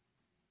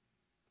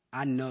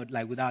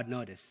 without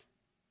notice.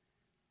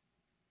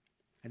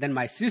 And then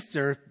my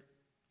sister,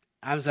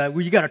 I was like,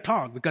 well, you got to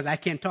talk, because I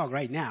can't talk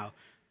right now.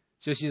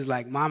 So she's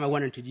like, Mom, I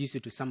want to introduce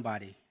you to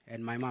somebody.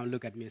 And my mom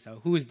looked at me and said,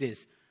 who is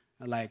this?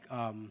 I'm like,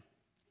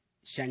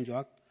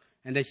 Shenjok.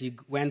 And then she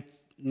went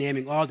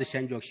naming all the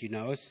Shenjok she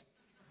knows.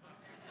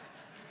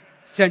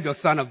 Shenjok,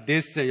 son of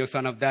this, Shenjok,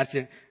 son of that.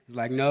 She's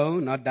like, no,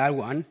 not that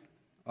one.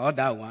 Or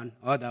that one,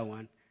 or that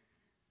one.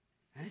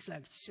 And it's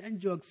like,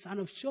 Shenjok, son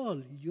of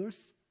Shaul, yours?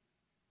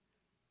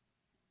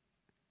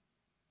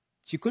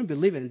 She couldn't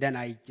believe it, and then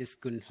I just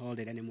couldn't hold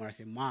it anymore. I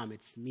said, Mom,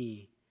 it's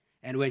me.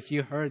 And when she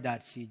heard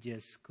that, she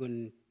just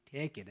couldn't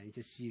take it. And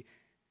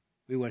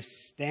we were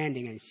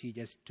standing, and she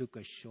just took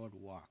a short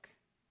walk.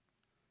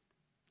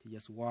 She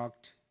just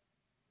walked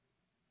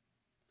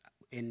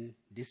in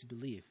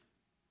disbelief.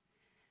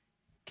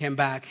 Came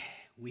back,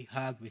 we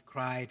hugged, we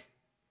cried.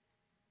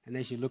 And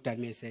then she looked at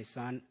me and said,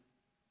 son,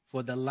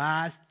 for the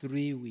last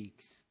 3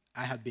 weeks,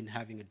 I have been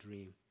having a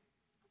dream.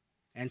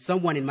 And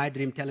someone in my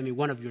dream telling me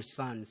one of your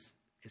sons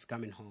is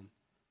coming home.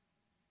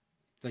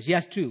 So she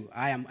has 2.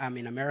 I'm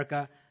in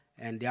America,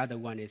 and the other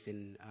one is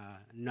in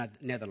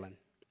Netherlands,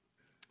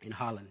 in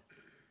Holland.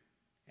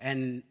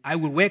 And I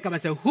would wake up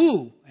and say,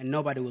 who? And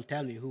nobody will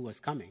tell me who was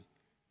coming.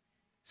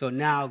 So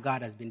now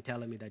God has been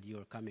telling me that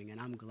you're coming, and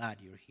I'm glad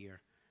you're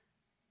here.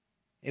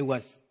 It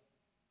was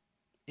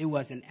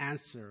an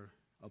answer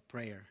of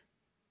prayer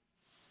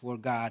for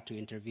God to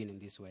intervene in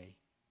this way.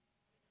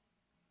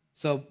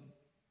 So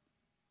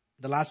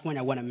the last point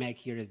I want to make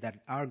here is that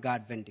our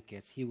God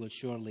vindicates. He will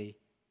surely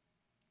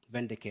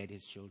vindicate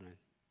his children.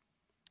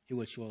 He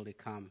will surely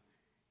come,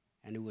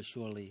 and he will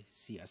surely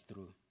see us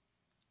through.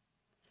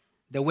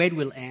 The wait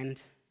will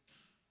end,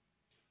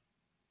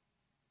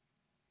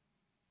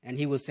 and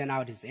he will send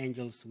out his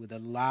angels with a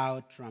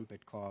loud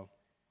trumpet call,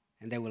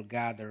 and he will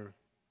gather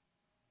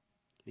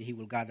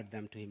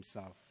them to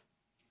himself.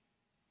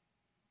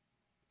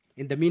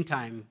 In the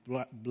meantime,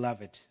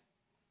 beloved,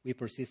 we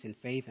persist in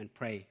faith and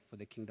pray for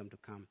the kingdom to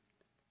come.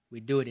 We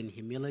do it in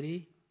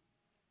humility.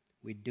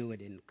 We do it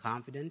in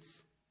confidence.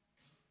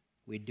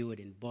 We do it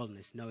in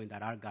boldness, knowing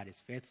that our God is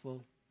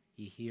faithful.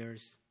 He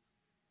hears,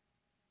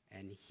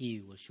 and he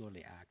will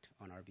surely act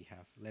on our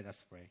behalf. Let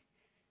us pray.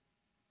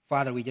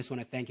 Father, we just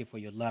want to thank you for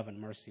your love and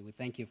mercy. We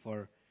thank you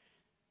for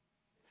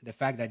the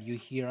fact that you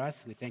hear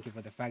us. We thank you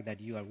for the fact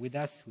that you are with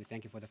us. We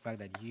thank you for the fact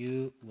that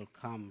you will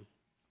come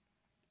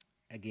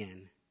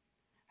again.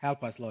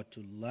 Help us, Lord,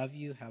 to love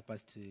you. Help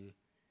us to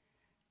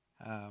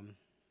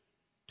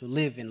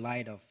live in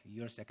light of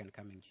your second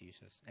coming,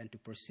 Jesus, and to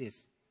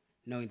persist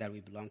knowing that we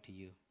belong to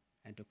you,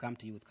 and to come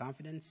to you with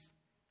confidence,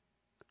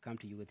 come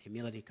to you with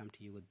humility, come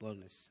to you with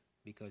boldness.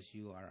 because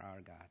you are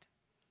our God.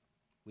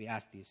 We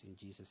ask this in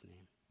Jesus'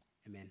 name.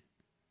 Amen.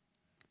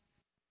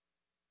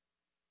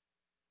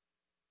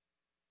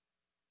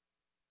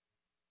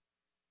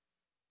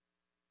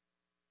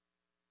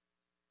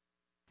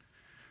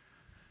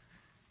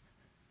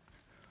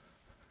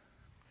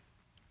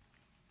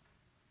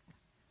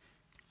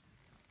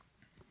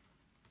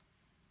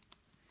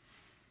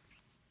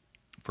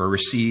 For I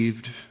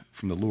received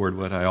from the Lord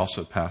what I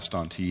also passed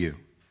on to you.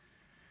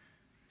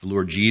 The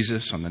Lord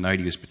Jesus, on the night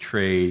he was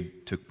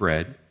betrayed, took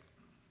bread,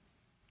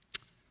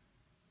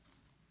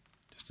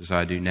 just as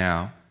I do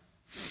now,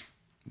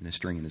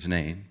 ministering in his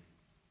name.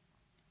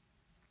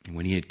 And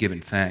when he had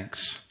given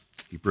thanks,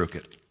 he broke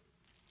it.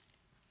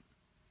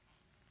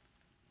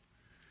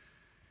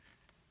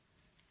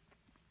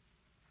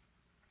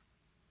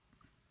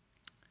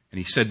 And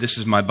he said, "This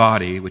is my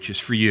body, which is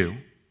for you.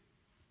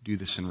 Do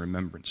this in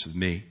remembrance of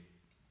me."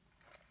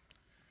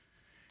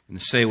 In the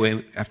same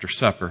way, after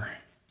supper,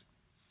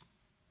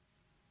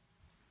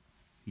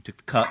 he took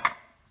the cup,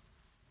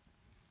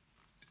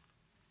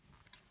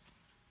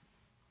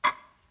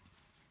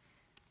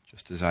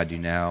 just as I do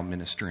now,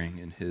 ministering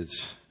in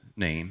his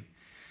name,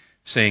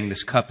 saying,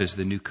 "This cup is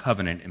the new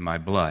covenant in my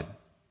blood.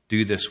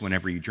 Do this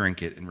whenever you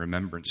drink it in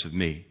remembrance of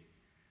me.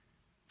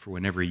 For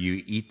whenever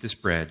you eat this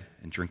bread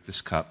and drink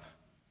this cup,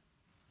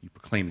 you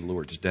proclaim the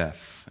Lord's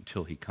death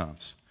until he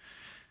comes."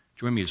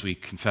 Join me as we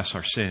confess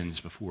our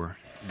sins before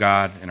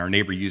God and our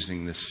neighbor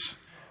using this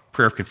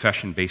prayer of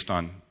confession based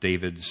on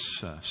David's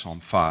Psalm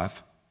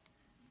 5.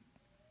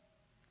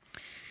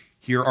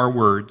 Hear our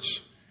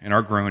words and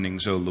our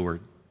groanings, O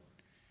Lord.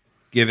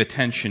 Give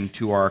attention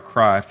to our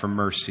cry for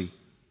mercy.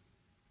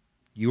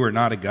 You are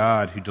not a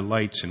God who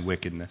delights in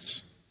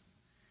wickedness.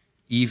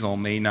 Evil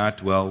may not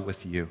dwell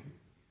with you.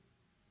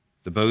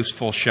 The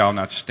boastful shall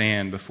not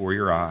stand before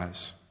your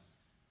eyes.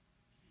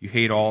 You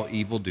hate all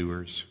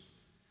evildoers.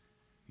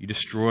 You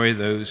destroy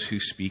those who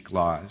speak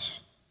lies.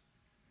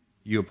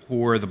 You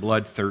abhor the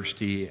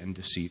bloodthirsty and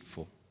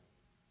deceitful.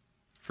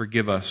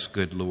 Forgive us,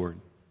 good Lord.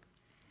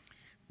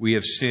 We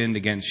have sinned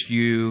against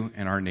you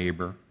and our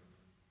neighbor.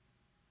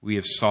 We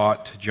have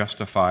sought to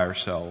justify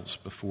ourselves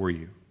before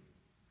you.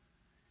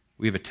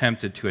 We have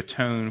attempted to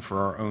atone for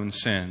our own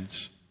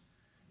sins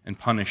and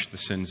punish the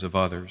sins of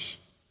others.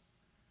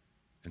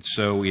 And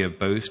so we have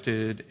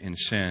boasted in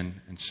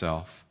sin and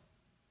self.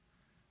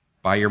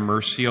 By your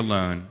mercy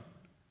alone,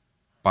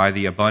 by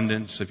the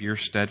abundance of your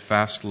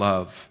steadfast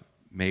love,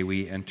 may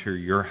we enter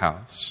your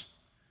house.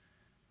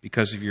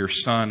 Because of your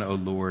Son, O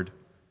Lord,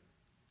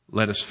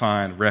 let us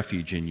find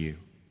refuge in you.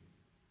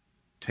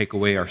 Take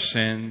away our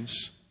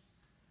sins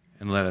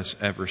and let us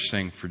ever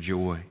sing for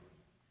joy.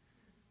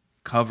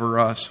 Cover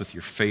us with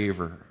your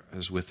favor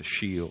as with a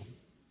shield,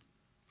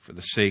 for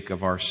the sake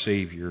of our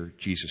Savior,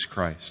 Jesus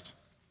Christ.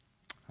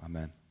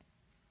 Amen.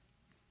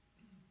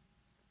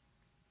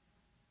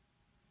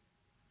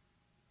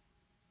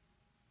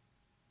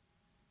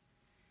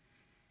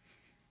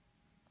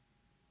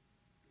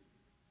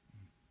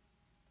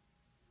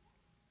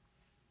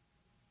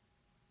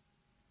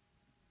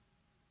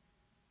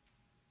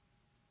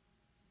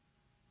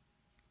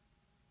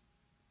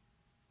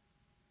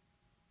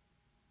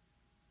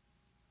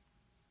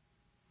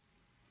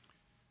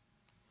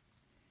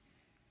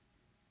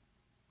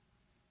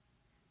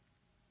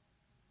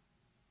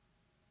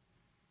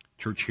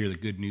 Church, hear the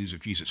good news of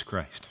Jesus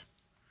Christ.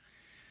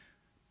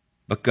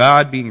 But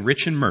God, being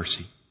rich in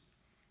mercy,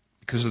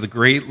 because of the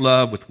great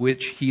love with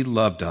which he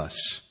loved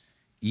us,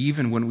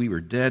 even when we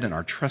were dead in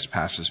our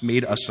trespasses,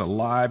 made us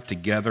alive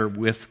together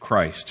with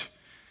Christ.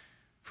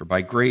 For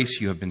by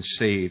grace you have been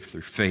saved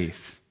through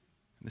faith.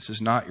 This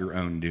is not your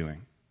own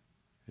doing.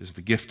 It is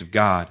the gift of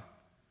God,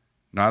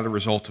 not the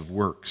result of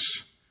works,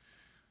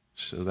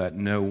 so that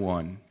no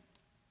one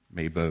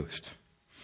may boast.